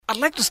I'd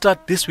like to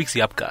start this week's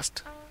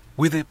Yapcast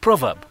with a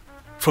proverb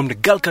from the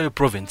Galkayo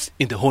province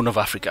in the Horn of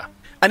Africa.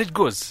 And it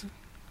goes,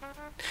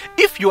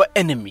 if your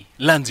enemy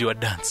learns your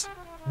dance,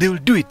 they will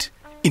do it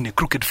in a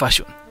crooked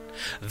fashion.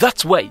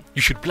 That's why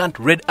you should plant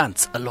red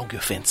ants along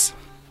your fence.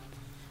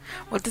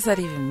 What does that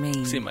even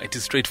mean? Sima, it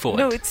is straightforward.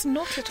 No, it's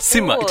not at all.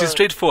 Sima, it is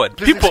straightforward.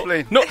 Please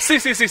explain. No,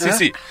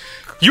 see.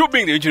 You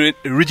being the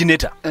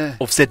originator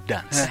of said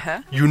dance,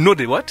 you know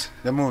the what?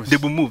 The moves. The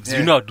moves. Yeah.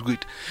 You know how to do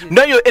it.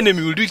 Now your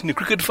enemy will do it in a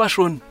crooked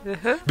fashion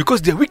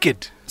because they're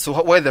wicked.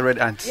 So why the red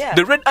ants? Yeah.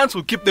 The red ants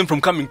will keep them from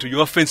coming to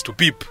your fence to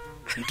peep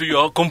into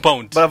your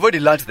compound. But I've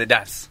already learned the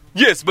dance.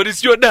 Yes, but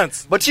it's your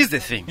dance. But here's the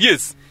thing.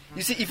 Yes.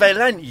 You see, if I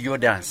learn your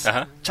dance,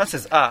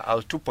 chances are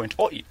I'll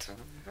 2.0 it.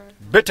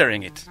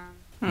 Bettering it.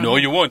 No,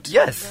 you won't.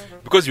 Yes.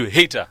 Because you're a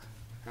hater.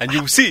 And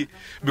you see,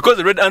 because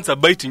the red ants are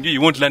biting you,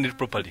 you won't learn it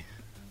properly.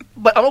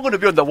 But I'm not going to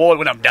be on the wall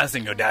when I'm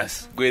dancing your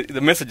dance. Wait, the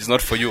message is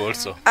not for you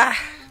also.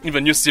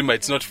 Even you, Sima,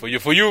 it's not for you.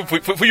 For you,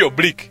 for your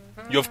bleak.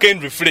 You've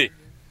caned reflay.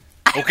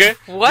 Okay?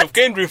 What? You've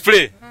caned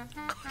reflay.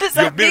 What does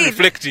You've that been mean?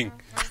 reflecting.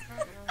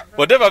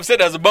 Whatever I've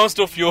said has bounced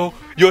off your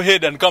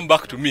head and come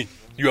back to me.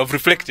 You have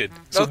reflected.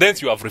 So then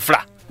you have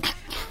refla.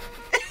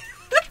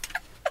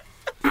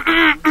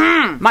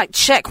 Mic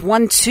check,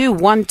 1 2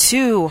 1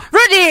 2.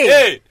 Rudy!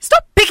 Hey!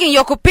 Stop picking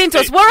your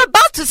copintos. Hey. We're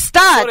about to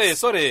start.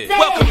 Sorry.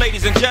 Welcome,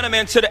 ladies and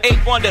gentlemen, to the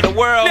eighth wonder of the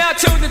world. Now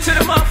tuned into the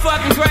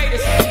motherfucking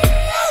greatest.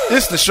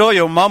 This is the show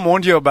your mom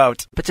warned you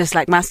about. But just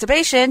like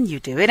masturbation,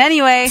 you do it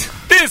anyway.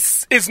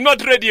 This is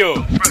not radio.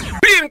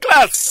 Be in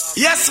class.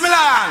 Yes,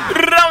 Milan.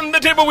 Round the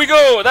table we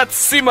go. That's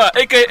Sima,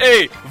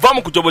 a.k.a.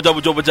 Vamu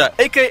kujoboja,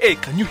 a.k.a.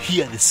 Can you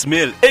hear the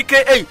smell?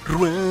 A.k.a.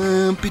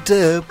 Rump it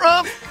up.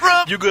 Rump.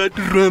 You got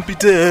to rump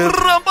it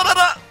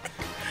up.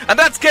 And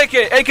that's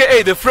KK,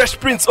 a.k.a. the Fresh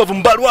Prince of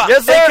Mbalwa.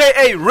 Yes, sir.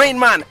 A.k.a. Rain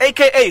Man,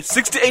 a.k.a.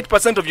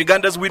 68% of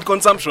Uganda's weed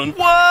consumption.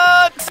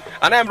 What?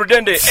 And I'm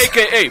Rudende,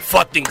 a.k.a.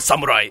 Farting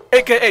Samurai,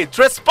 a.k.a.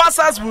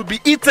 Trespassers will be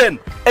eaten,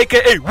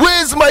 a.k.a.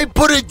 Where's my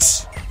porridge?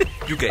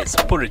 You guys,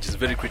 porridge is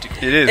very critical.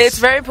 It is. It's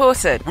very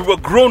important. We were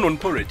grown on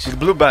porridge. It's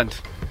blue band.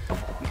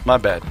 My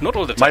bad. Not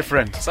all the time. My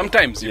friend.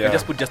 Sometimes you can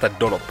just put just a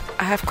dollop.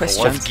 I have Or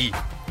questions. what's ghee?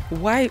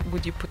 Why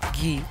would you put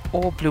ghee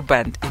or blue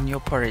band in your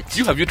porridge?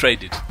 Have you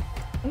tried it?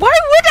 Why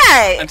would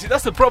I? And see,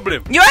 that's the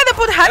problem. You either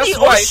put honey That's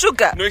or why,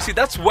 sugar. No, you see,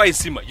 that's why,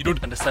 Sima, you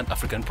don't understand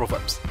African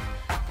proverbs.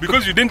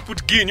 Because you didn't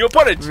put ghee in your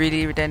porridge.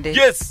 Really, Rudende?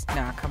 Yes.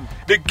 Nah, come on.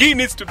 The ghee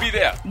needs to be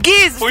there. Ghee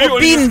is For for you,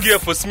 only use beans. ghee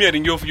for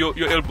smearing your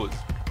elbows.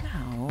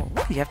 No,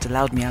 why do you have to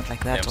loud me out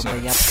like that Yeah, I'm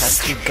on the sorry.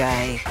 Yapcast, you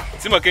guy?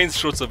 Sima Kane's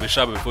shots of a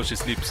shower before she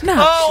sleeps. No,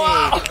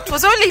 shit. It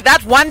was only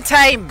that one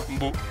time.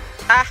 Mbu.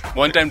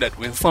 One time that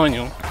went on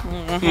you.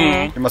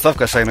 You must have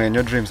Kashino in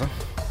your dreams, huh?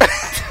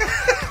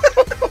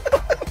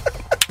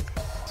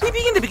 We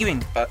begin the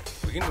beginning.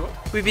 Begin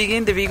what? We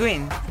begin the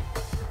beginning.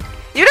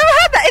 You never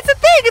heard that? It's a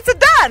thing. It's a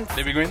dance.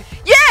 They begin?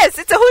 Yes,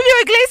 it's a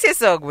Julio Iglesias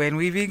song. When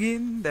we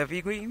begin the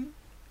beginning.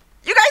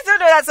 You guys don't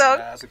know that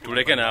song?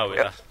 Tuleke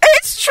nawe.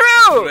 It's true.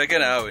 Tuleke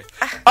nawe.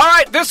 All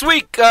right, this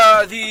week,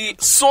 the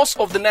Source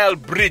of the Nile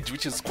Bridge,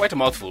 which is quite a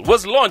mouthful,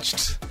 was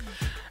launched.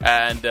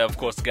 And, of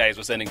course, guys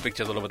were sending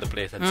pictures all over the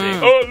place and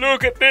saying, oh,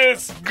 look at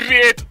this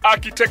great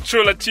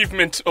architectural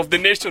achievement of the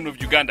nation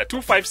of Uganda.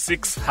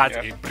 256 had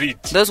a bridge.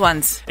 Those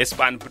ones. A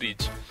span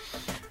bridge.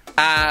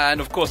 And,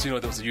 of course, there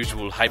was the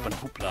usual hype and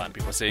hoopla and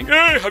people saying,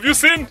 hey, have you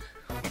seen?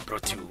 We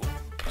brought you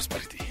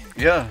prosperity.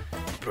 Yeah.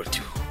 We brought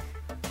you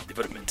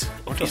development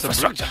of Just a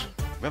infrastructure.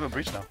 bridge. We have a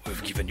bridge now.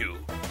 We've given you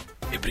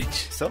a bridge.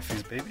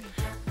 Selfies, baby.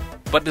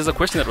 But there's a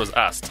question that was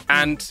asked,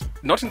 and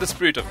not in the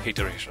spirit of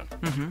hateration.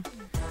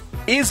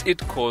 Is it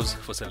cause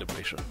for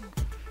celebration?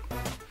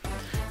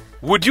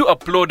 Would you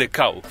applaud a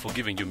cow for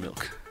giving you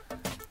milk?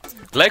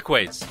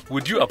 Likewise,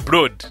 would you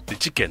applaud the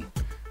chicken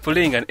for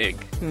laying an egg?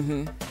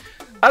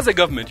 As a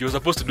government, you're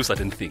supposed to do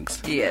certain things.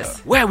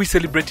 Yes. Why are we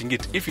celebrating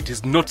it if it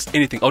is not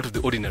anything out of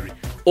the ordinary?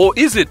 Or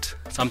is it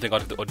something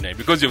out of the ordinary?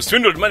 Because you've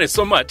swindled money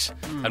so much,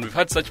 and we've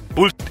had such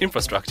bullshit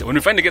infrastructure. When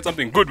we finally get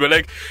something good, we're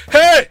like,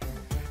 hey!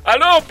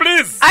 Hello,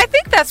 please. I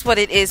think that's what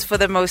it is for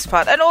the most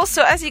part. And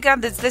also, as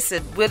Ugandans,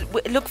 listen, we'll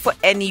look for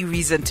any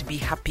reason to be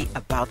happy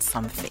about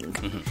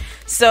something.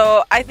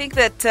 So I think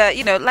that,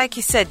 like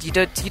you said, you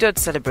don't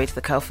celebrate the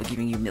cow for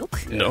giving you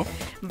milk. No.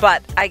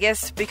 But I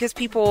guess because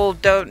people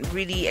don't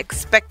really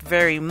expect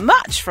very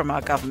much from our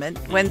government,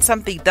 when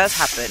something does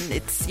happen,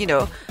 it's,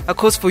 a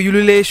cause for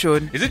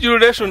ululation. Is it your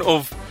relation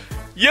of,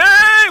 yay,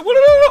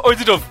 or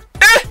is it of,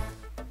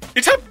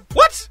 it's a,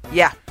 what?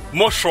 Yeah,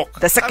 More shock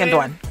the second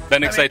one.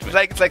 than excitement.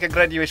 It's like a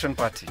graduation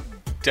party.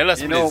 Tell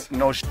us, please.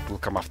 No shit will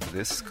come after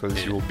this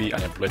because you will be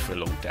unemployed for a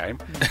long time.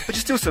 But you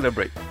still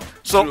celebrate.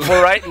 So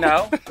for right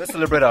now, let's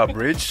celebrate our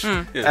bridge.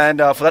 Yes. And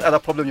for that other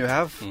problem you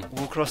have,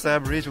 we'll cross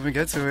that bridge when we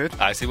get to it.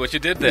 I see what you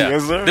did there.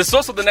 Yes, sir. The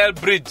Source of the Nile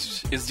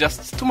Bridge is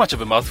just too much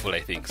of a mouthful,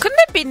 I think. Couldn't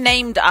it be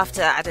named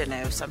after, I don't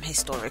know, some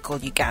historical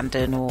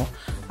Ugandan or,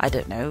 I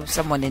don't know,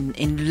 someone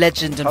in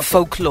legend and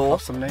folklore?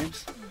 Have some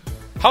names.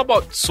 How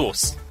about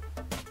sauce?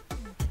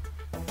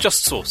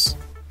 Just sauce.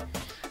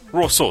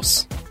 Raw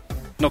sauce.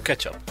 No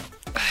ketchup.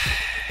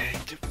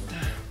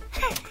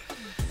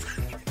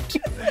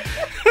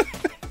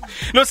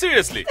 No,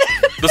 seriously.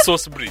 The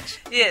Source Bridge.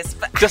 Yes,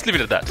 but Just leave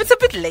it at that. it's a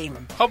bit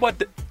lame. How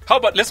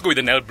about let's go with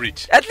the Nile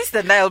Bridge? At least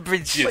the Nile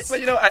Bridge. Yes.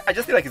 But I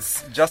just feel like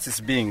it's justice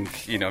being,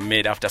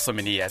 made after so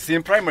many years. See,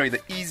 in primary,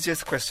 the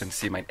easiest question to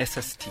see my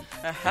SST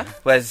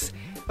was,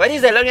 what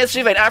is the longest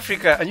river in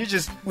Africa? And you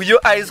just, with your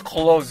eyes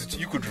closed,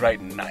 you could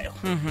write Nile.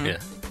 Yeah.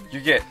 You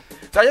get.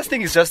 So I just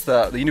think it's just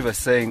the universe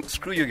saying,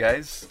 screw you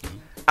guys,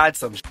 add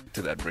some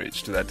to that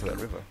bridge, to that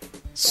river.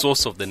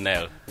 Source of the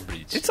Nile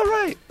Bridge. It's all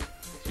right.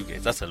 You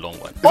guys, that's a long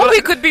one. Or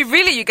we could be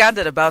really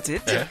Ugandan about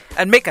it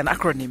and make an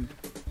acronym.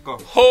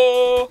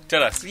 Ho!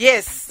 Tell us.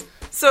 Yes.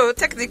 So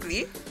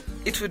technically,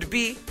 it would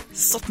be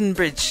Sutton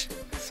Bridge.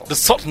 The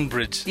Sutton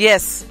Bridge.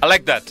 Yes, I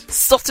like that.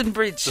 Sutton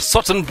Bridge. The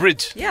Sutton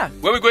Bridge. Yeah.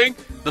 Where are we going?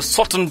 The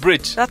Sutton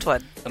Bridge. That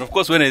one. And of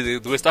course, when the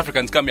West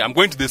Africans come here, I'm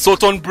going to the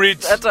Sutton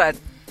Bridge. That one.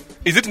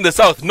 Is it in the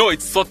south? No,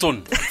 it's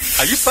Sutton.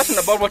 Are you certain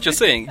about what you're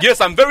saying?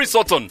 Yes, I'm very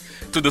certain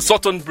to the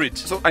Sutton Bridge.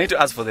 So I need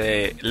to ask for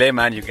the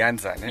layman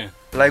Ugandan. Yeah.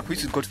 Like, we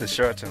should go to the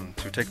Sheraton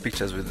to take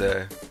pictures with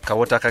the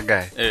Kawotaka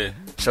guy.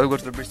 Shall we go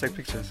to the bridge to take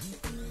pictures?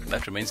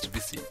 That remains to be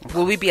seen.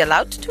 Will we be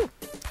allowed to?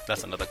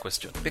 That's another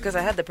question. Because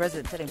I had the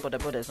president telling border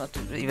borders not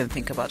to even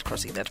think about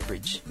crossing that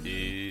bridge.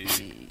 Eh,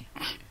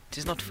 It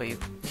is not for you.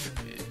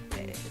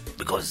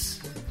 because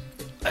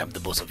I am the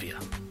boss of here.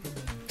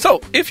 So,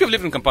 if you've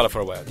lived in Kampala for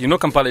a while, you know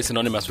Kampala is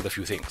synonymous with a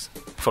few things.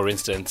 For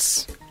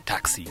instance,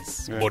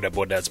 taxis,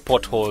 borders,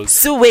 potholes,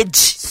 Sewage.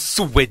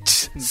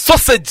 sewage,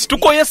 sausage,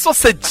 tukoye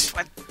sausage,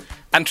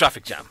 and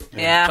traffic jam.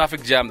 Yeah.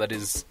 Traffic jam that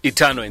is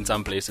eternal in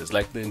some places,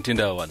 like the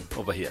Ntinda one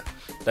over here.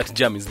 That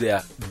jam is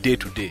there day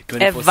to day,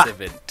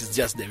 24/7. It's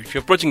just there. If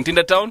you're approaching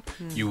Ntinda town,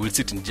 you will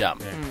sit in jam.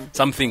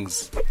 Some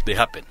things, they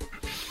happen.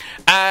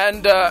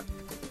 And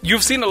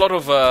you've seen a lot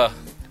of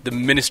the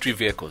ministry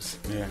vehicles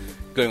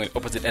going on the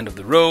opposite end of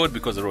the road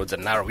because the roads are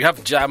narrow. We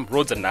have jam,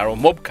 roads are narrow,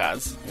 mob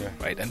cars,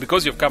 right? And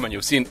because you've come and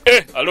you've seen,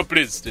 hello,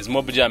 please, there's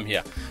mob jam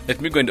here.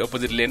 Let me go in the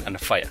opposite lane and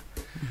fire.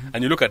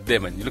 And you look at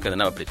them and you look at the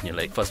number plate and you're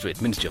like, first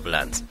wait, Ministry of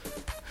Lands,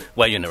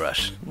 why are you in a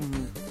rush?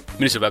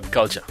 Ministry of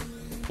Agriculture,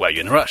 why are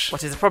you in a rush?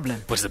 What is the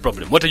problem? What's the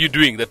problem? What are you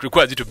doing that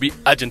requires you to be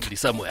urgently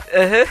somewhere?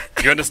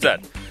 You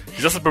understand?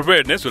 It's just a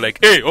preparedness. We're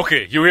like,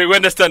 okay, we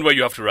understand why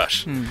you have to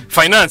rush.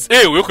 Finance,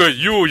 okay,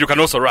 you can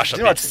also rush. Do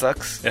you know what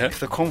sucks? Yeah. If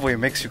the convoy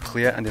makes you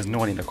clear and there's no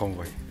one in the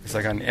convoy. It's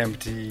like an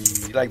empty...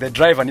 Like, the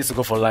driver needs to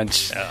go for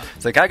lunch. Yeah.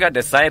 It's like, I got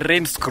the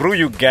siren, screw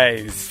you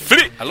guys.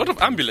 Free. A lot of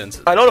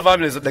ambulances. A lot of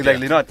ambulances, like,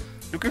 you know what?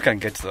 Look, you can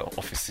get to the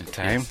office in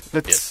time.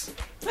 Yes.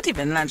 Not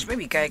even lunch.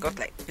 Maybe guy got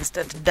like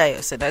instant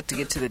diet and had to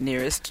get to the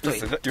nearest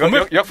toilet. Listen, you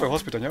work for a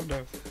hospital, you have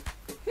that.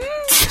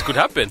 It could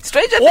happen.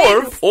 Stranger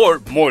things. Or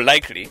more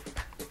likely,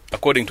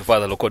 according to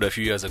Father Lokodo a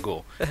few years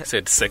ago,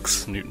 said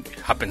sex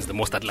happens the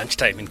most at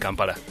lunchtime in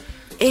Kampala. So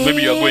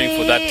maybe you're going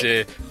for that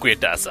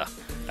kuetasa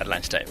at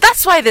lunchtime.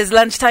 That's why there's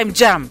lunchtime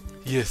jam.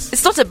 Yes.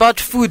 It's not about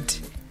food,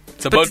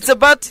 It's but it's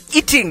about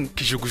eating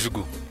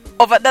kishukushuku.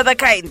 of another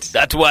kind,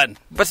 That one.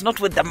 but not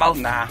with the mouth.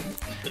 Nah.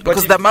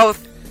 Because the mouth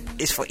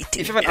is for eating.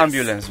 If you have an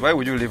ambulance, why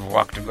would you leave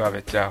work to go have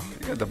a chow?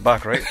 You got the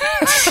back, right?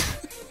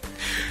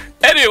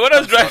 Anyway, what I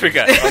was driving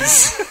at?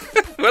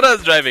 What I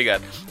was driving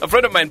at? A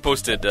friend of mine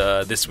posted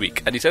this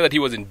week, and he said that he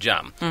was in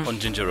Jam on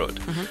Ginger Road,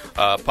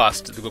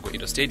 past the Gogo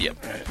Ito Stadium,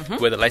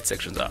 where the light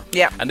sections are.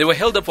 Yeah. And they were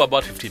held up for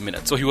about 15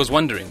 minutes. So he was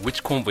wondering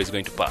which convoy is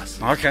going to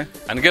pass. Okay.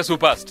 And guess who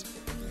passed?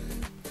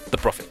 The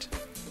Prophet.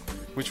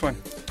 Which one?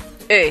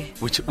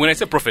 Which, when I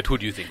say Prophet, who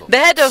do you think of? The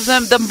head of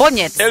the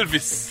Mbonyets.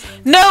 Elvis.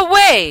 No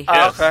way.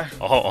 Yes.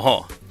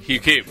 Okay. He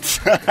came.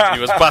 He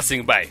was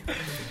passing by.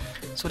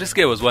 So this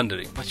guy was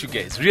wondering, but you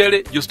guys,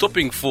 really? You're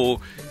stopping for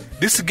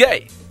this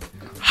guy?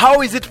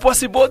 How is it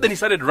possible? Then he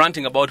started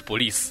ranting about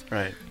police.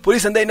 Right.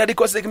 Police and the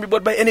inadequacy, they can be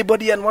bought by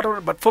anybody and whatever.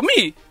 But for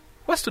me,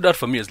 what stood out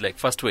for me is like,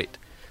 first wait,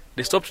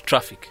 they stopped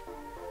traffic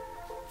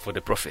for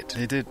the Prophet.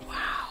 They did.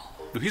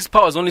 Do his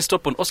powers only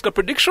stop on Oscar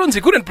predictions?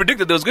 He couldn't predict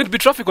that there was going to be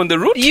traffic on the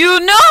route?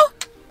 You know?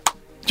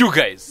 You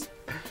guys.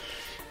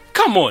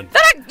 Come on.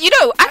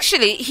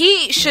 Actually,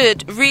 he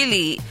should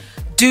really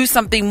do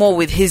something more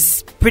with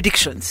his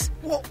predictions.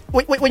 Well,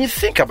 when you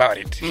think about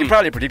it, he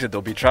probably predicted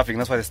there'll be traffic, and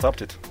that's why they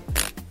stopped it.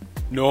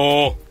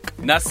 No,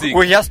 nothing.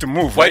 Well, he has to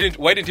move. Why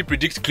right? didn't he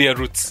predict clear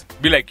routes?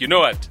 Be like, you know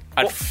what?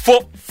 At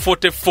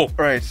 4:44,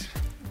 Right.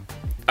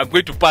 I'm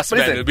going to pass But by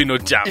listen, and there'll be no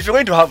jam. If you're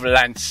going to have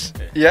lunch,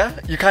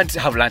 you can't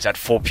have lunch at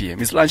 4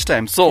 p.m. It's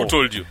lunchtime. So Who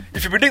told you?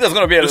 if you predict there's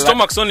going to be a The lunch,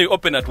 stomach's only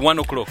open at 1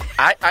 o'clock.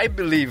 I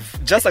believe,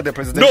 just like the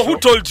presidential... No, who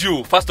told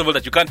you, first of all,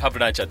 that you can't have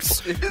lunch at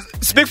 4?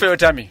 Speak for your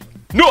tummy.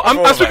 No, I'm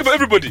All of speaking us. for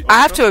everybody.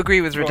 I have to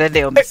agree with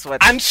Rodele on this one.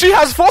 And she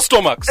has 4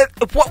 stomachs.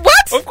 What?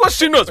 Of course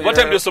she knows. What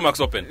Yeah. time do your stomachs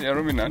open? Yeah,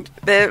 ruminant.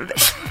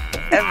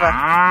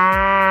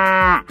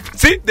 Ever.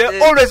 See,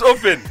 they're always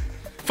open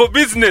for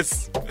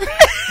business.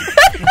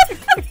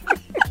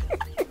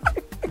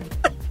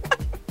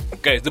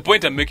 Guys, the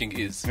point I'm making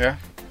is Yeah.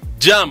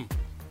 jam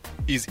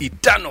is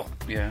eternal.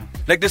 Yeah.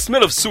 Like the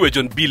smell of sewage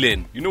on B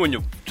Lane. You know when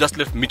you just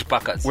left meat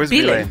packers? Where's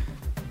B-Lane? B-Lane?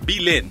 B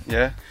Lane.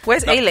 Yeah.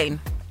 Where's No. A-Lane?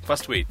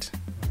 First wait.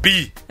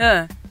 B.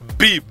 Uh,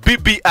 B.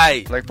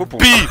 B-B-I. Like poo-poo.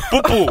 B.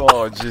 Poo-poo.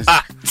 Oh, jeez.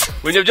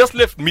 When you've just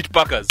left meat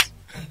packers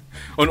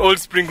on Old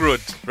Spring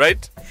Road,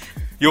 right?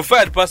 You're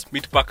fired past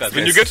Meat Packers.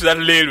 When you get to that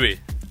railway,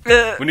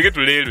 that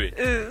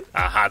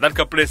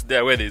place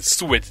there where there's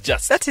sewage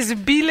just. That is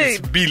B lane.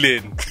 It's B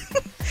lane.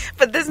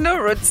 But there's no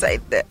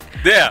roadside there.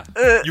 There,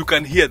 you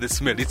can hear the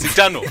smell. It's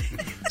eternal.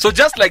 So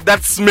just like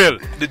that smell,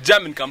 the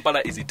jam in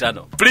Kampala is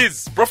eternal.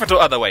 Please, prophet or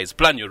otherwise,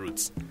 plan your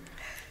routes.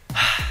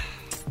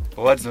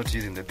 Words not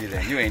using the B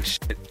lane. You ain't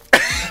shit.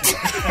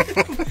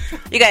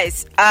 You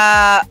guys,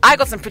 I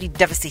got some pretty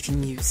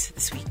devastating news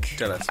this week.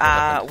 Tell us what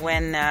happened.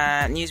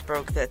 When news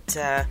broke that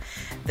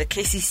the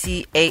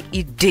KCC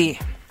AED,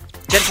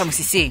 Jennifer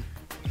Musisi,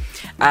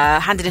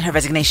 handed in her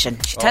resignation.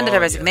 She tendered her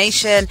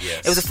resignation.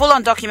 Yes. It was a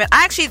full-on document.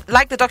 I actually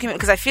like the document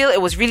because I feel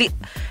it was really,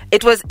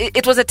 it was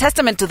a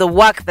testament to the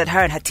work that her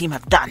and her team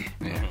have done.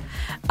 Yeah.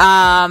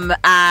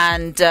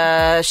 And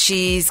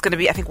she's going to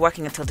be, I think,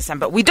 working until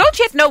December. We don't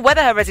yet know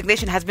whether her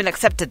resignation has been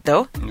accepted,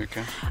 though.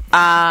 Okay.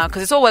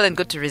 Because it's all well and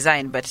good to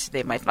resign, but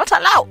they might not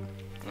allow.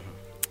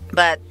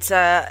 But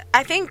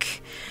I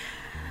think,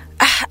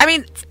 I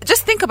mean,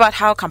 just think about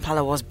how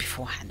Kampala was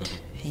beforehand.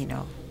 You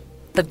know,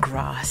 the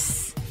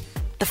grass,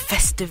 the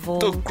festival.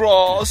 The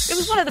grass. It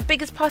was one of the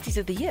biggest parties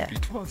of the year.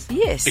 It was.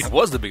 Yes. It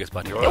was the biggest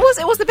party. Right?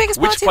 It was the biggest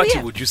Which party of party the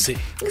year. would you say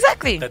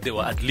Exactly. that there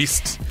were at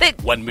least They-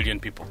 1 million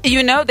people?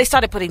 You know, they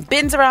started putting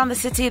bins around the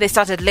city. They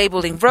started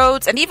labeling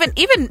roads and even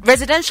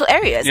residential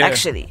areas, Yeah.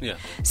 actually. Yeah.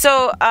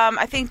 So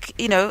I think,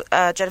 you know,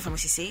 Jennifer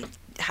Musisi,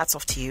 hats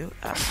off to you.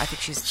 I think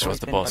She always was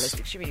the been boss.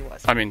 ballistic. She really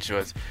was. I mean, she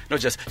was not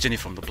just Jenny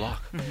from the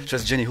block. She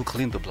was Jenny who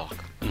cleaned the block.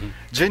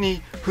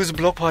 Jenny whose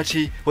block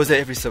party was there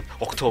every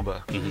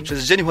October. She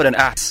was Jenny who had an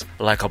ass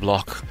like a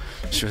block.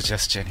 She was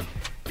just Jenny.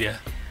 Yeah.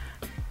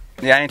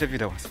 Yeah, I interviewed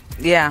her once.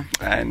 Yeah.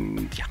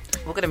 And yeah.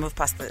 We're going to move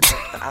past the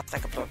out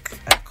like a block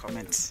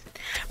comments.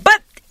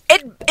 But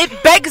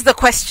it begs the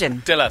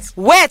question. Tell us.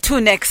 Where to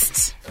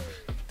next?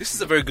 This is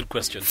a very good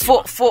question.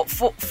 For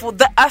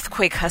the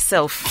earthquake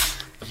herself.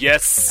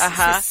 Yes.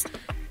 Uh-huh.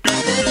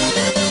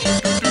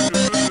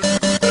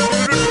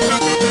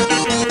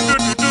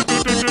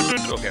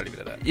 Okay, I'll leave it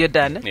at that. You're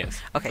done? Yes.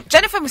 Okay.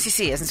 Jennifer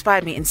Musisi has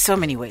inspired me in so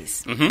many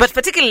ways. But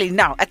particularly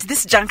now, at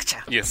this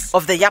juncture Yes.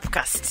 of the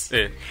Yapcast,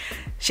 Eh.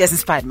 she has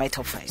inspired my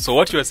top 5. So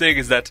what you are saying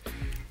is that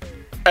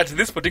at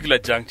this particular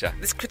juncture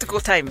This critical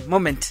time,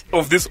 moment.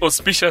 of this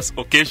auspicious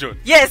occasion,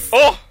 Yes.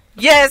 oh,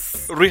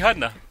 Yes.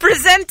 Rihanna.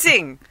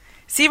 Presenting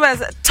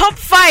Sima's top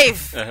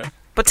 5 Uh-huh.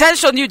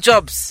 potential new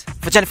jobs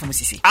for Jennifer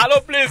Musisi. Hello,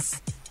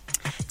 please.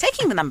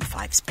 Taking the number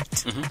 5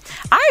 spot,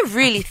 I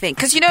really think,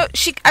 because, you know,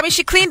 she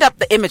cleaned up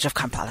the image of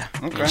Kampala.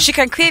 Okay. She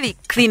can clearly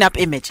clean up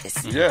images.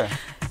 Yeah.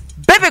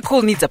 Bebe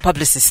Cool needs a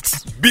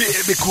publicist. Be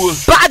cool.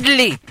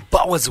 Badly.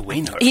 Powers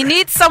winner. He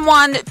needs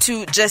someone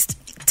to just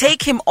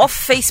take him off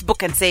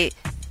Facebook and say,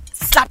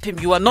 slap him,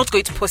 you are not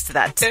going to post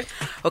that.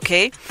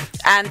 Okay?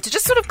 And to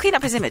just sort of clean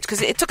up his image,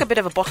 because it took a bit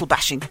of a bottle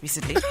bashing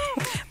recently.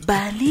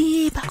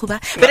 Bali Bakuba.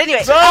 But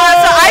anyway, so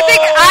I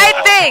think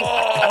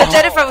that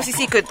Jennifer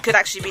Musisi could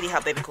actually really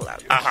help Baby Cool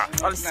out.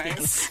 Honestly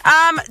speaking.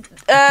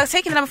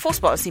 Taking the number 4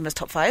 spot on Sima's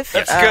top 5.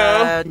 Let's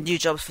go. New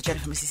jobs for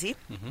Jennifer Musisi.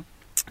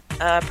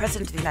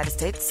 President of the United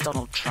States,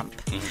 Donald Trump.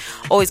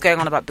 Always going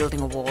on about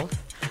building a wall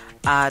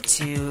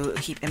to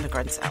keep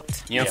immigrants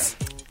out. Yes.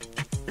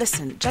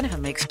 Listen, Jennifer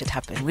makes shit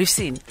happen. We've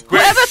seen.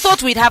 Whoever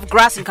thought we'd have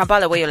grass in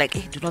Kampala where you're like,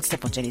 hey, do not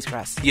step on Jenny's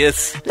grass.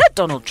 Yes. Let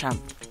Donald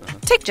Trump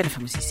take Jennifer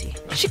Musisi.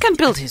 She can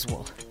build his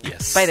wall.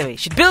 Yes. By the way,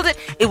 she'd build it.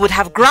 It would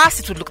have grass.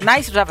 It would look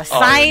nice. It would have a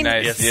sign.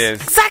 Nice. Yes.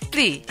 Yes.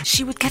 Exactly.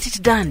 She would get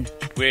it done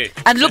Wait.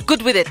 and look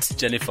good with it.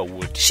 Jennifer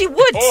Wood. She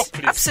would. Oh,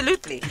 please.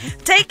 Absolutely.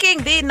 Taking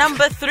the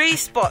number 3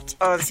 spot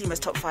on SEMA's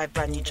top 5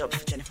 brand new jobs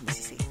for Jennifer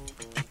Musisi.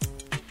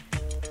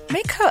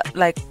 Make her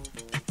like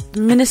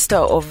minister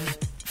of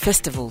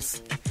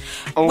festivals.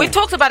 Oh. We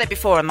talked about it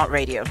before on Not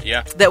Radio.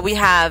 Yeah. That we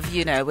have,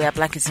 you know, we have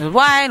blankets and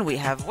wine. We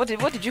have what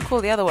did you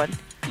call the other one?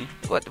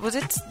 What was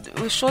it? It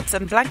was shorts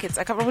and blankets.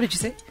 I can't remember. What did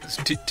you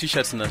say?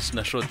 T-shirts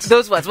and shorts.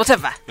 Those words,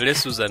 whatever.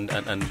 Laces and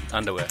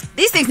underwear.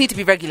 These things need to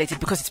be regulated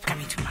because it's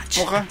becoming too much.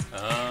 Okay.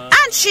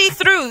 And she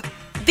threw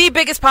the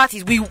biggest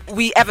parties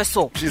we ever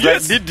saw. She's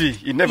Yes. like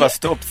Didi. It never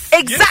stops.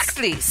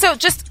 Exactly. So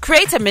just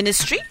create a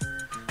ministry,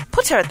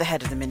 put her at the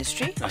head of the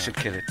ministry, I should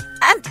kill it.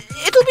 and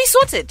it'll be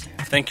sorted.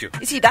 Thank you.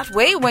 You see, that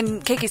way,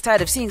 when Cake is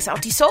tired of seeing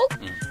Saudi Soul,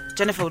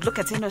 Jennifer would look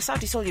and say, no,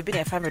 Saudi Soul, you've been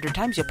here 500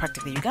 times, you're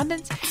practically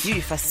Ugandans.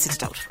 You first sit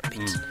it out for a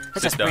bit.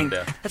 Sit down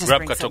there. Let us Grab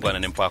bring Katoga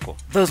and Mpako.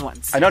 those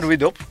ones. I know we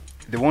dope.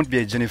 There won't be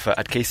a Jennifer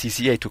at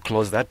KCCA to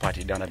close that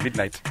party down at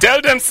midnight. Tell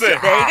them, sir.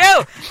 There you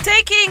go.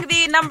 Taking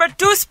the number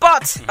 2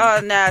 spot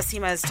on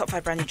SEMA's top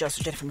 5 brand new jobs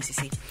for Jennifer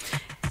Musisi.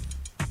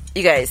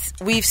 You guys,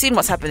 we've seen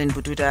what's happened in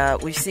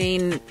Bududa. We've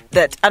seen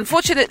that,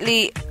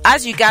 unfortunately,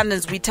 as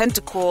Ugandans, we tend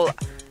to call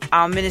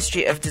our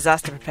Ministry of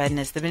Disaster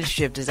Preparedness the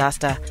Ministry of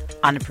Disaster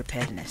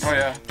Unpreparedness. Oh,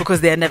 yeah.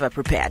 Because they're never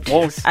prepared.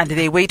 Yes. And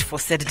they wait for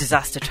said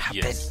disaster to happen.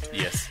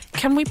 Yes.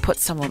 Can we put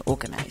someone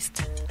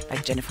organized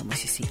like Jennifer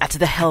Musisi at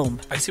the helm?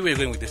 I see where you're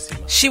going with this,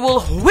 Sima. She will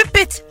whip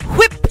it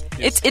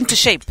into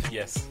shape.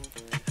 Yes.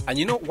 And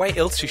you know why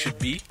else she should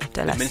be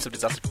Tell the us. Minister of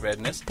Disaster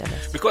Preparedness? Tell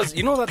us. Because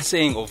you know that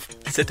saying of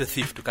set a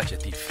thief to catch a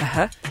thief.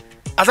 Uh-huh.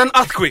 As an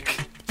earthquake,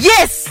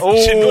 Yes.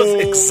 she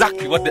knows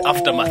exactly what the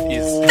aftermath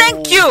is.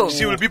 Thank you.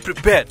 She will be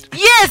prepared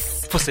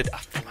Yes. for said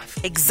aftermath.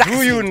 Exactly.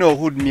 Do you know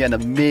who'd be an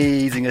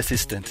amazing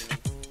assistant?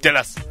 Tell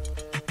us.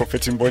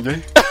 Prophet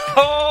Mbonye.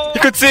 You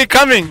could see it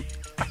coming.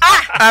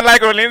 I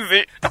like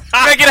Lindsay.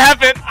 Make it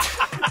happen.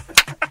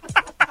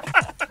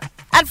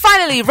 And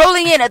finally,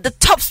 rolling in at the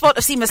top spot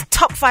of SEMA's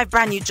top 5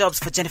 brand new jobs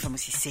for Jennifer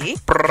Musisi.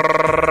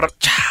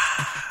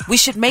 We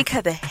should make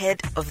her the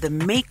head of the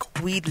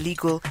Make Weed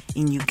Legal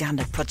in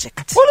Uganda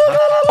project.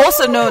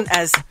 Also known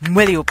as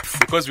Mweliup.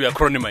 Because we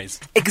acronymize.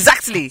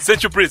 Exactly.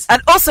 Central Priest.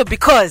 And also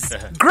because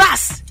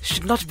grass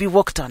should not be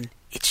walked on.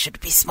 It should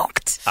be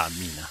smoked.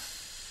 Amina.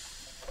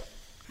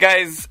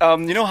 Guys,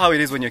 you know how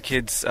it is when your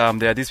kids,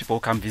 there are these people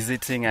who come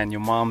visiting and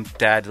your mom,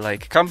 dad,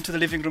 like, come to the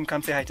living room,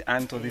 come say hi to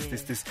aunt or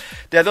this.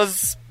 There are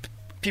those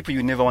people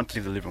you never want to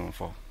leave the living room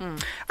for.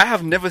 I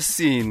have never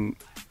seen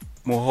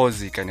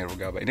Muhoozi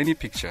Kainerugaba in any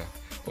picture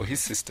or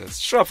his sisters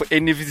show up for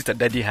any visitor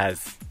daddy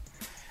has,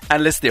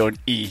 unless they're on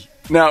E.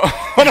 Now,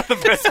 one of the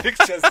best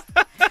pictures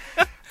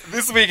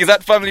this week is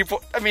that family.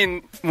 I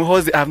mean,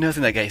 Muhoozi, I've never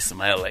seen that guy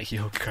smile like,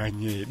 yo,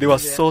 Kanye. They were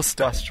so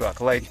starstruck.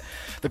 Like,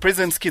 the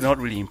president's kids are not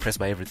really impressed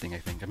by everything, I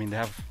think. I mean, they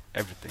have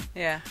everything.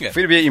 Yeah. Yeah. If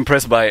you'd be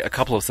impressed by a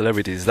couple of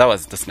celebrities, that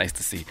was just nice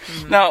to see.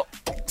 Now,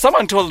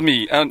 someone told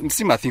me, and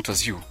Sima, I think it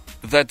was you,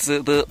 that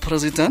the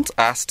president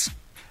asked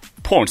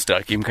porn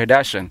star Kim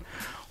Kardashian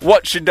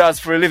what she does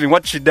for a living,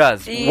 what she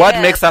does, what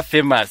Yeah. makes her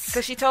famous.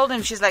 Because she told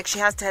him, she's like, she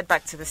has to head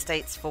back to the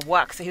States for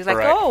work. So he was like,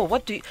 Right. oh,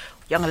 what do you,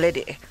 young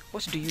lady,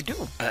 what do you do?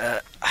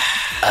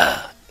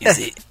 You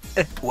see,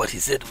 what he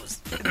said was,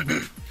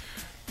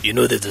 you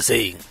know, there's a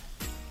saying,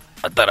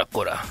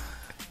 Atarakora,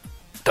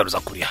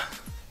 Taruzakuria.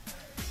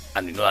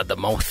 And you know that the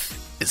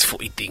mouth is for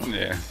eating.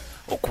 Yeah.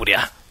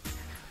 Okuria.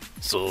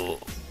 So,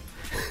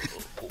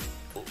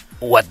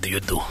 what do you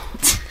do?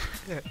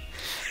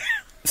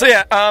 So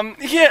yeah,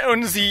 here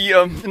on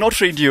the Not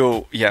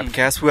Radio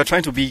podcast, we are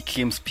trying to be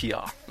Kim's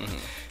PR.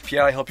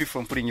 PR help you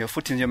from putting your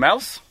foot in your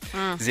mouth.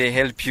 They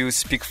help you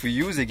speak for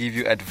you. They give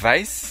you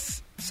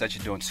advice so that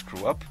you don't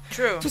screw up.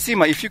 True. So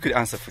Sima, if you could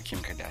answer for Kim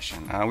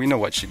Kardashian, we know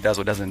what she does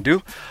or doesn't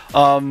do.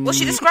 Well,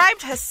 she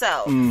described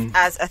herself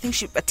as, I think,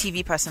 a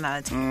TV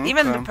personality.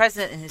 Even the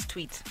president in his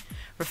tweet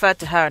referred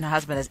to her and her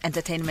husband as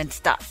entertainment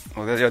stars.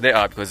 Well, they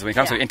are, because when it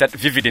comes to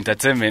vivid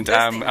entertainment, Those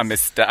I'm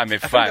things. a I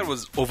think fan. that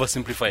was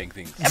oversimplifying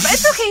things. But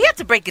it's okay. You have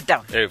to break it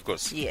down. Yeah, of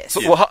course. Yes.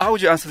 So well, how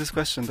would you answer this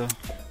question, though?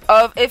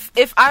 Of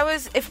if I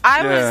was Kim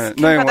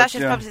knowing what-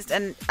 Kardashian's publicist,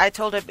 and I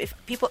told her, if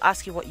people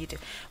ask you what you do,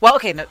 well,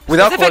 okay, no,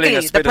 Without calling specifically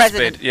a the spade a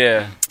president, spade,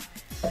 yeah.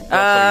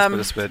 Without calling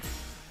a spade a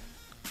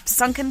spade.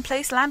 sunken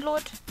place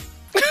landlord,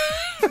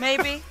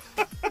 maybe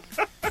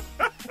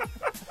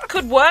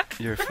could work.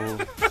 You're a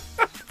fool.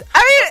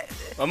 I mean,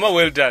 Mama,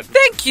 well done.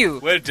 thank you.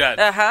 Well done.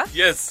 Uh-huh.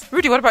 Yes.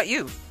 Rudy, what about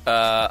you?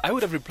 I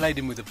would have replied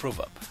him with a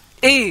proverb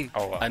Eh.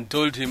 Oh, wow. and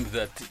told him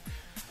that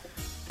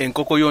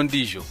Enkoko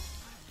yondijo,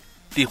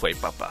 tihwai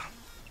papa.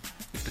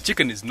 If the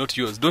chicken is not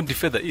yours, don't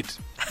defeather it.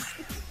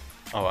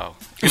 Oh, wow.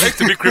 He likes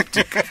to be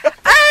cryptic.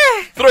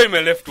 Throw him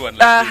a left one.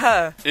 Like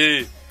Uh-huh.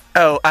 this.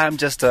 Oh, I'm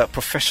just a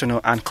professional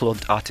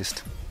unclothed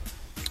artist.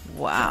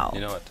 Wow.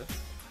 You know what?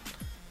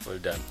 Well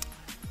done.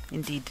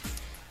 Indeed.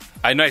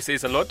 I know I say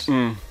it's a lot,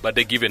 but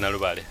they give an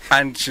alubale.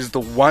 And she's the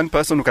one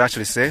person who can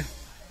actually say,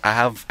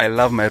 I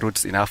love my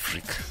roots in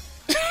Africa.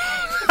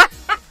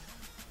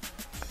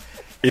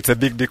 It's a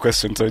big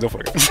question, so don't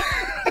forget.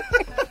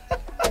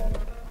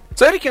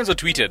 So Eric Kenzo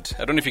tweeted,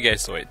 I don't know if you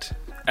guys saw it,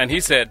 and he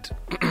said,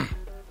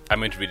 I'm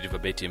going to read it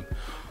verbatim.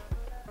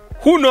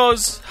 Who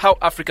knows how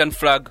African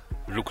flag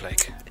look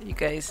like? You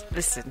guys,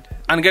 listen.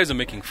 And guys are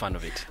making fun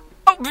of it.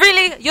 Oh,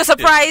 really? You're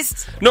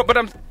surprised? No, but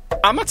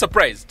I'm not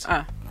surprised.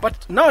 Ah.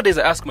 But nowadays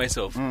I ask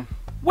myself,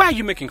 why are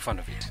you making fun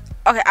of it?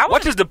 Okay, I What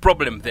want is the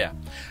problem there?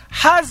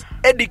 Has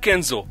Eddie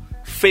Kenzo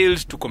failed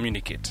to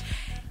communicate?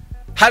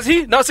 Has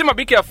he? Now, Sima,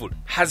 be careful.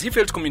 Has he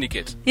failed to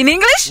communicate? in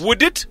English?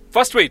 Would it?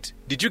 First, wait.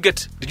 Did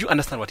you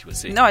understand what he was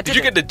saying? No, I Did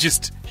you didn't. get the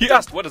gist? He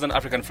asked, what does an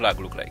African flag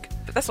look like?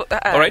 That's what.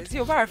 All right?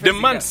 you're The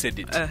paraphrasing man that. said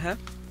it. Uh-huh.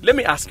 Let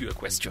me ask you a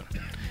question.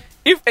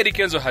 If Eddie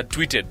Kenzo had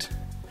tweeted,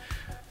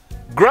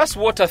 grass,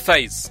 water,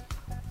 thighs,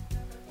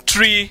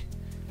 tree,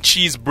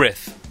 cheese,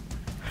 breath,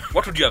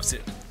 what would you have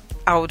said?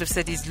 I would have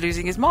said he's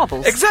losing his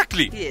marbles.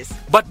 Exactly. Yes.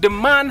 But the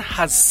man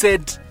has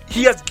said,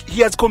 he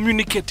has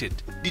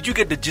communicated. Did you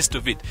get the gist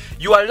of it?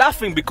 You are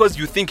laughing because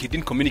you think he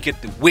didn't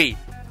communicate the way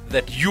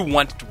that you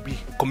want to be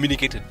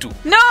communicated to.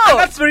 No! And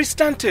that's very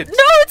stunted. No,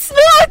 it's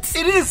not!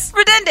 It is.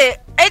 Rudende,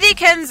 Eddie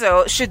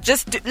Kenzo should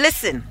just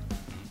listen.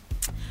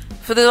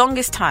 For the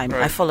longest time,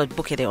 I followed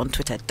Bukede on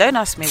Twitter. Don't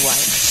ask me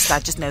why. I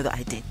just know that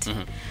I did.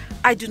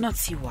 I do not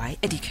see why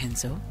Eddie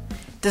Kenzo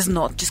does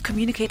not just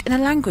communicate in a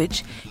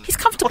language he's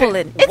comfortable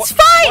in. It's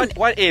fine!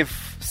 What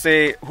if,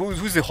 say,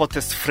 who's the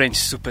hottest French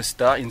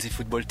superstar in the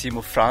football team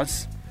of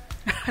France?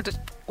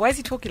 Why is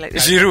he talking like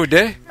that? Giroud,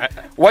 eh?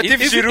 What if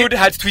Is it- Giroud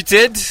had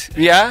tweeted,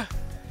 yeah?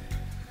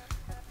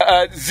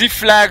 the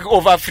flag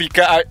of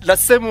Africa, the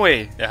same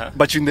way, Uh-huh.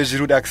 but in the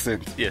Giroud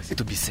accent. Yes. It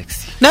would be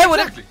sexy. No, it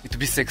wouldn't. Exactly. It would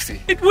be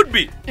sexy. It would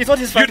be. It's not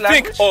his You'd first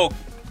think, language. oh,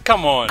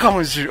 come on. Come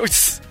on,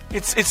 Giroud.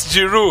 It's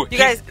Giroud. You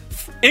guys-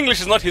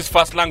 English is not his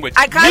first language.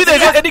 I can't Neither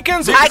is hear- Eddie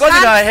Kenzo. I Because in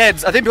can't- our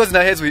heads, I think because in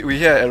our heads we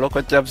hear a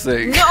local chap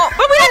saying. No,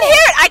 but we didn't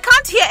hear it. I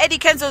can't hear Eddie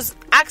Kenzo's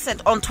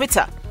accent on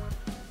Twitter.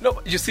 No,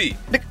 you see,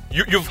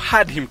 you've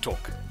had him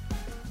talk.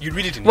 You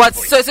read it in What?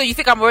 his voice. So you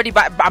think I'm already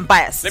I'm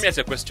biased? Let me ask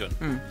you a question.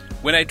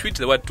 When I tweet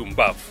the word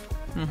Tumbav,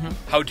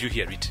 how do you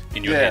hear it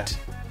in your Yeah. head?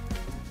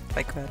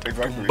 like that.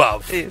 Exactly.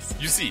 Tumbav. Yes.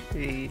 You see?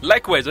 Yeah.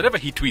 Likewise, whatever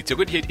he tweets, you're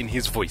going to hear it in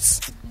his voice.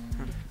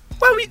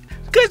 Well,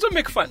 guys, don't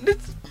make fun.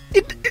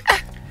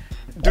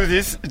 Do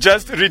this,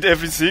 just read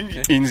everything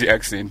in the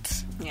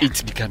accent. Yeah.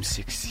 It becomes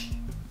sexy.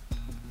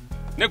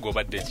 Nego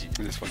bad deji.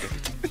 Just forget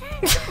it.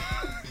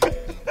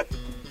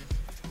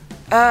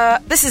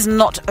 This is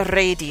not a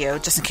radio,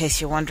 just in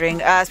case you're wondering.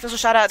 Special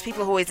shout out to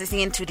people who are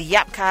listening into the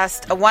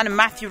Yapcast. One,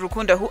 Matthew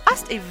Rukunda, who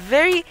asked a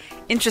very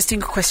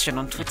interesting question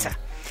on Twitter.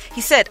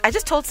 He said, I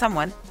just told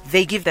someone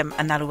they give them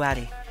a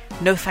naluwari.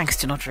 No thanks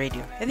to not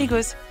radio. And he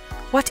goes,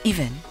 what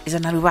even is a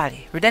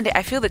naluwari? Redende,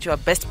 I feel that you are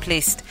best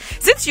placed.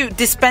 Since you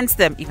dispense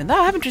them, even though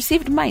I haven't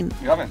received mine.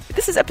 You haven't?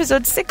 This is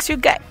episode 6, you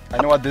get.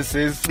 I know what this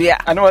is. Yeah.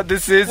 I know what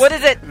this is. What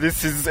is it?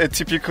 This is a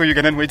typical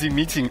Ugandan wedding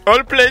meeting.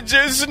 All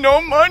pledges, no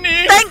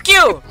money. Thank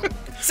you.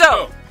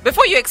 So,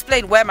 before you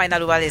explain where my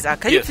naluwales are,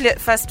 can Yes. you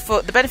first,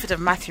 for the benefit of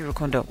Matthew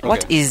Rukundo,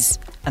 what is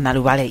a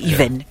naluwale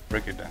even?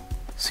 Break it down.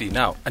 See,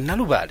 now, a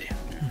nalubali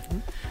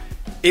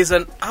is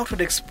an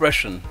outward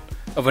expression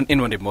of an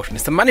inward emotion.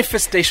 It's the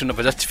manifestation of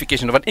a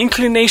justification, of an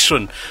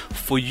inclination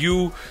for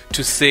you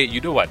to say, you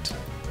know what?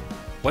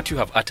 What you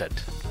have uttered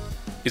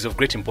is of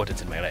great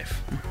importance in my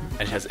life,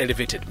 and it has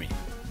elevated me.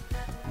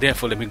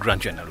 Therefore, let me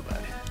grant you a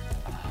nalubali.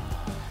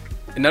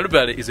 A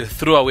nalubali is a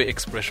throwaway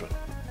expression.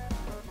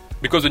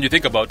 Because when you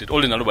think about it, all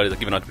the nalubalis are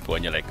given out to people,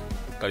 and you're like,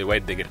 "Kali, why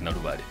did they get a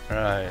nalubali?"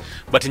 Right.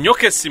 But in your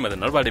case, Sima, the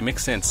nalubali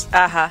makes sense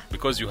Uh-huh.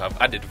 because you have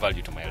added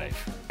value to my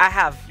life. I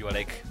have. You are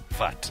like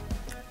fat.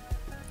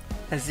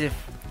 As if.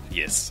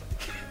 Yes.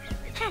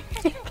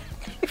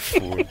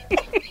 Fool.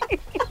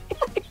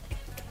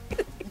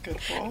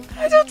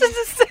 I don't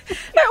understand.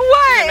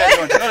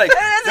 Why?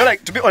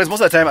 Like, to be honest,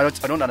 most of the time I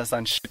don't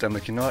understand shit. I'm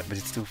like, you know what? But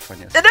it's still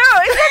funny. No, it's not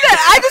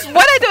that.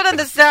 What I don't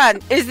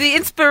understand is the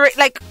inspiration.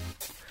 Like,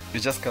 You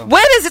just come.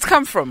 where does it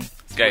come from?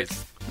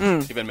 Guys,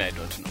 even me, I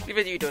don't know.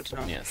 Even you don't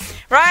know. Yes.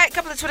 Right, a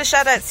couple of Twitter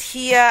shout-outs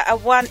here.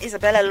 One,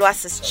 Isabella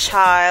Luas's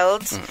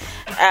child,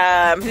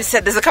 who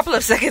said, there's a couple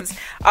of seconds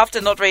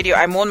after Not Radio,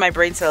 I mourn my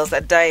brain cells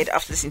that died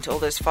after listening to all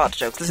those fart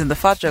jokes. Listen, the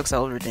fart jokes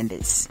are all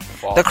Redendes.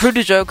 The crude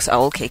jokes are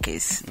all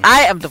KKs.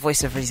 I am the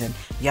voice of reason.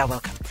 You're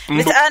welcome.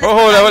 Mr. Ernest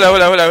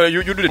Hold on.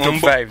 You do the top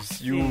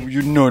fives.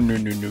 You no.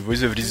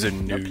 Voice of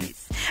reason, no.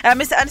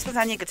 Mr. Ernest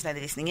Pasanya, good to know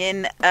they're listening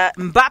in.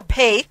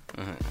 Mbappe,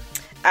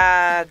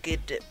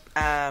 good to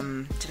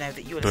know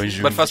that you were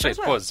listening. But first, wait, As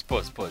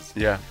well. pause.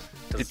 Yeah.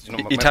 Because,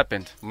 It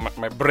happened.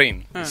 My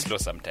brain is slow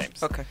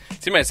sometimes. Okay.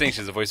 Sima is saying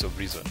she's the voice of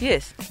reason.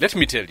 Yes. Let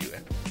me tell you,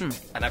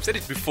 and I've said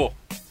it before,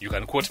 you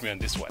can quote me on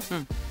this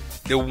one.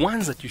 The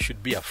ones that you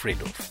should be afraid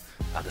of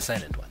are the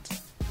silent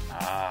ones.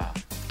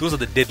 Those are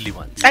the deadly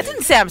ones. I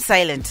didn't say I'm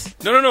silent.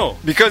 No.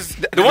 Because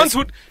The ones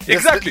who...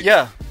 Exactly.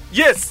 Yeah.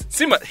 Yes.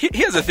 Sima,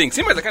 here's the thing.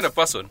 Sima is the kind of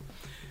person,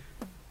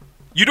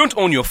 you don't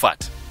own your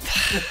fat.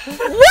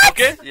 What?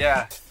 Okay?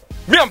 Yeah.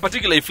 Me, I'm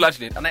particularly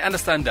flatulent, and I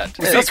understand that.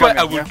 Yeah, That's why come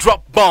I in, will yeah.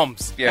 drop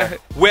bombs. Yeah.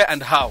 Where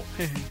and how.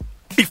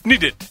 If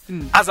needed.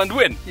 As and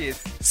when.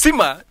 Yes.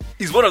 Sima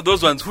is one of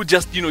those ones who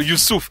just,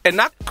 Yusuf and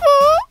Nako.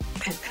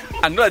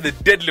 And those are the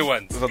deadly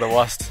ones. Those are the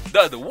worst. They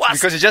are the worst.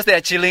 Because you're just there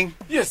chilling.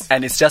 Yes.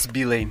 And it's just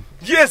B lane.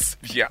 Yes.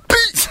 Yeah.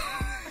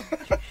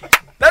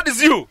 That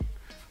is you.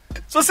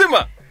 So,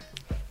 Sima,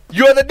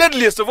 you are the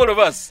deadliest of all of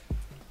us.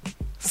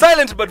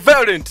 Silent but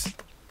violent.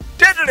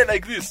 Deadly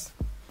like this.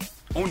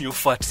 Own your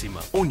fat,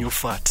 Sima. Own your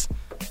fat.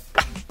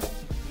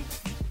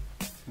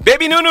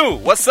 Baby Nunu,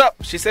 what's up?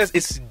 She says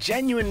it's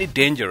genuinely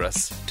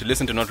dangerous to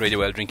listen to Not Radio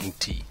while drinking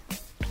tea.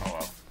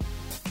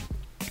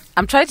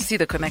 I'm trying to see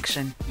the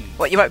connection.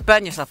 What, you might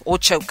burn yourself or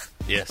choke.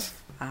 Yes.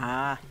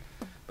 Ah.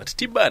 But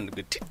T-Ban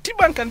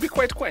can be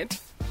quite quaint.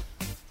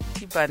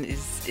 T-ban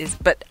is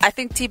but I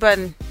think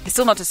T-ban is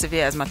still not as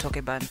severe as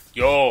Matoke ban.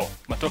 Yo,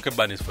 Matoke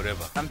ban is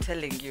forever. I'm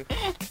telling you.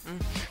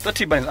 That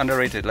T-ban is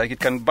underrated. Like, it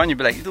can burn you,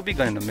 be like, it'll be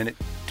gone in a minute.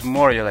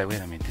 Tomorrow, you're like,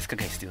 wait a minute, this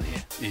guy is still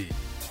here.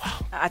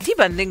 Yeah.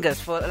 T-ban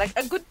lingers for like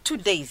a good 2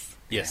 days.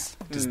 Yes,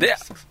 it's there.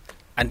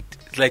 And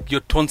it's like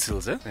your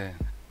tonsils, eh? Yeah.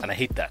 And I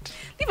hate that.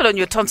 Leave it on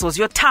your tonsils,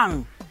 your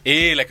tongue.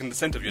 Like in the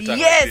center of your tongue.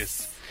 Yes. Like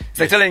this. It's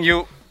like telling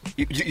you,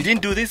 you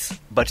didn't do this,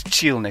 but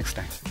chill next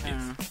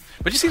time.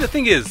 But you see, the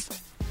thing is,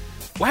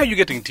 why are you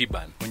getting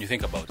T-ban when you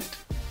think about it?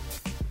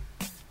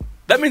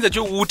 That means that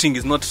your wooting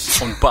is not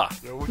on par.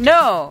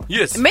 No.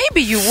 Yes.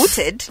 Maybe you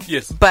wooted.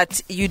 Yes.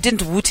 But you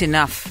didn't woot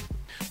enough.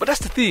 But that's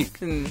the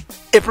thing.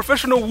 A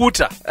professional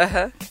wooter,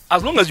 Uh-huh.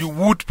 as long as you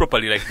woot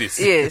properly like this,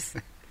 Yes.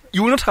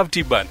 you will not have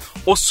tea ban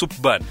or soup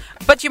ban.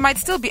 But you might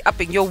still be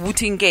upping your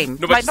wooting game.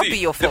 No, It might but not see, be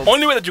your fault. The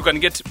only way that you can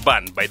get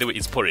ban, by the way,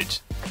 is porridge.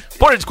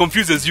 Porridge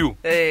confuses you.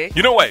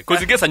 You know why?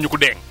 Because it gets a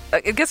nyukudeng.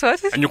 Guess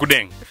what? A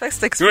nyukudeng. First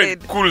to You know, explain.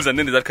 it cools and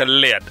then there's that kind of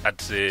layered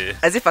at...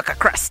 As if like a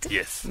crust.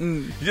 yes.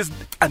 You just,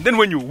 and then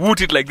when you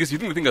woot it like this, you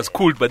think the thing has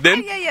cooled, but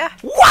then... Yeah.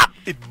 Whap!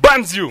 It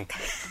burns you.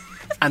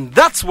 And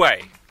that's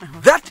why...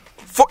 That,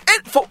 for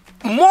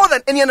more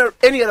than any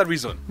other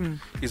reason,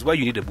 is why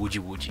you need a bougie.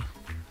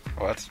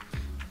 What?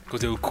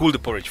 Because they will cool the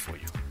porridge for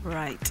you.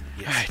 Right.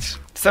 Right.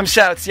 Some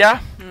shouts,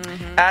 yeah?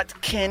 At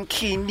Ken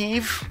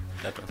Kineve.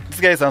 That one. This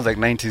guy sounds like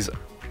 90s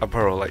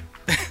apparel, like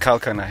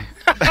Kalkanai.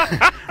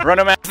 Run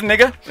a ass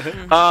nigga.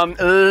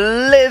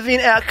 Living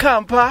at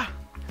Kampa.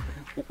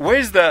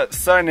 Where's the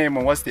surname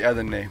and what's the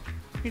other name?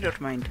 You don't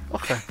mind.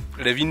 Okay.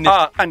 Levine.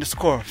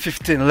 Underscore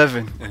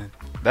 1511.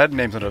 That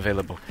name's not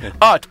available.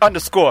 Art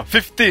underscore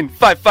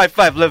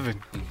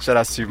 155511. Shout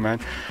out to you, man.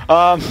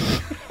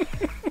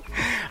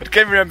 At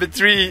Camera number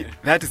 3,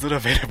 that is not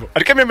available.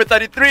 At Camera number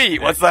 33,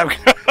 what's up?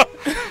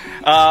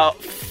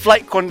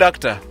 Flight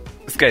conductor.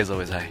 This guy is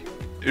always high.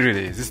 It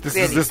really is. This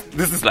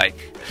is like,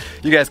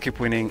 you guys keep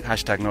winning.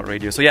 Hashtag not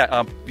radio. So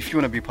yeah, if you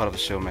want to be part of the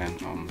show, man,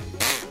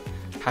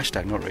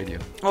 hashtag not radio.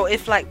 Or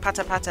if like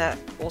Pata Pata,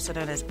 also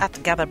known as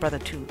at Gather Brother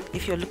 2,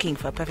 if you're looking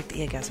for a perfect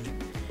eargasm,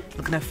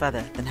 look no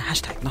further than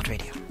hashtag not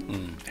radio.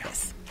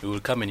 Yes. It will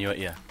come in your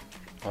ear.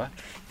 What?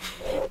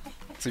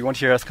 So you won't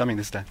hear us coming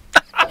this time?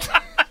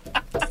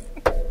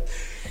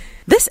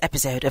 This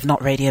episode of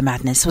Not Radio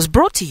Madness was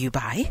brought to you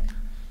by...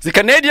 The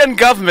Canadian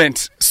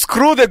government.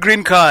 Screw the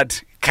green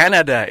card.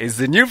 Canada is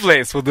the new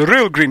place for the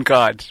real green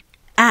card.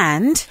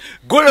 And...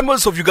 Golden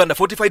Mothers of Uganda,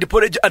 fortify the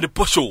porridge and the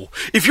posho.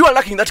 If you are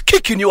lacking that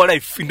kick in your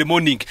life in the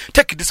morning,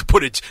 take this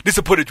porridge. This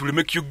porridge will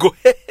make you go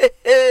hey, hey,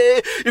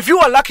 hey. If you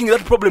are lacking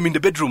that problem in the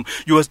bedroom,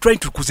 you are trying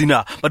to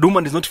kuzina, but the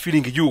woman is not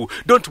feeling you.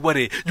 Don't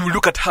worry, you will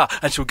look at her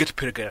and she will get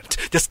pregnant.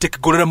 Just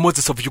take Golden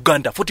Moses of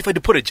Uganda, fortify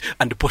the porridge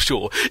and the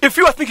posho. If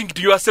you are thinking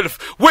to yourself,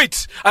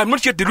 wait, I'm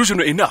not yet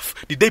delusional enough.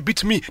 Did they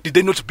beat me? Did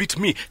they not beat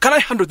me? Can I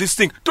handle this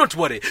thing? Don't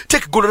worry,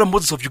 take Golden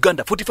Moses of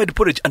Uganda, fortify the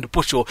porridge and the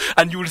posho,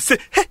 and you will say,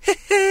 hey, hey,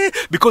 hey.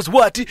 Because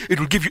what? It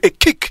will give you a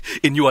kick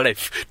in your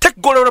life.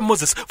 Take Golden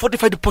Moses,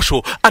 fortify the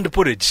posho and the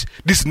porridge.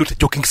 This is not a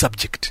joking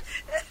subject.